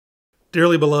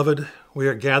Dearly beloved, we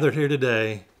are gathered here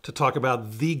today to talk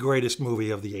about the greatest movie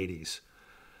of the 80s.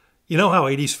 You know how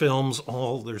 80s films,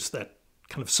 there's that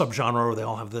kind of subgenre where they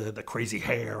all have the crazy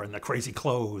hair and the crazy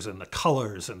clothes and the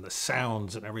colors and the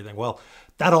sounds and everything. Well,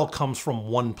 that all comes from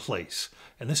one place,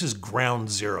 and this is ground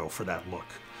zero for that look.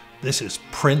 This is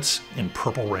Prince in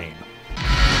Purple Rain.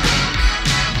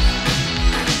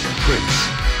 Prince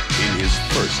in his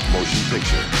first motion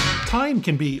picture. Time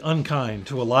can be unkind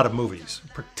to a lot of movies,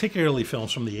 particularly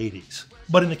films from the 80s.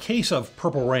 But in the case of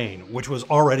Purple Rain, which was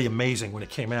already amazing when it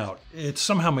came out, it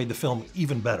somehow made the film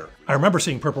even better. I remember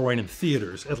seeing Purple Rain in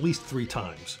theaters at least 3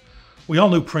 times. We all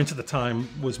knew Prince at the time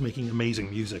was making amazing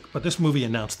music, but this movie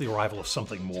announced the arrival of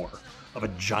something more, of a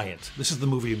giant. This is the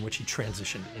movie in which he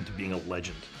transitioned into being a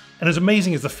legend. And as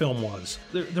amazing as the film was,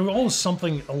 there was always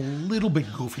something a little bit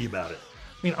goofy about it.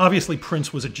 I mean, obviously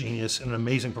Prince was a genius and an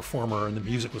amazing performer and the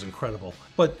music was incredible,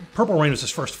 but Purple Rain was his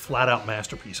first flat-out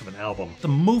masterpiece of an album. The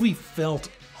movie felt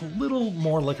a little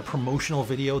more like a promotional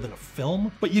video than a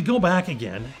film, but you go back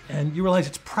again and you realize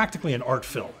it's practically an art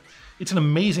film. It's an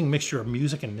amazing mixture of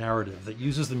music and narrative that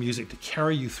uses the music to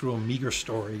carry you through a meager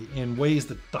story in ways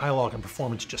that dialogue and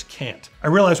performance just can't. I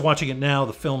realize watching it now,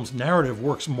 the film's narrative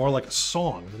works more like a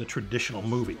song than a traditional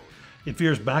movie. It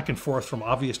veers back and forth from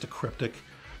obvious to cryptic,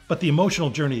 but the emotional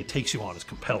journey it takes you on is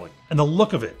compelling. And the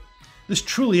look of it, this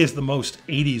truly is the most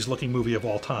 80s looking movie of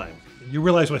all time. You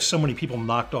realize why so many people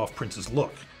knocked off Prince's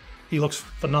look. He looks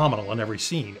phenomenal in every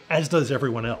scene, as does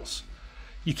everyone else.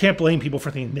 You can't blame people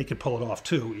for thinking they could pull it off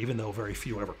too, even though very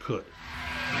few ever could.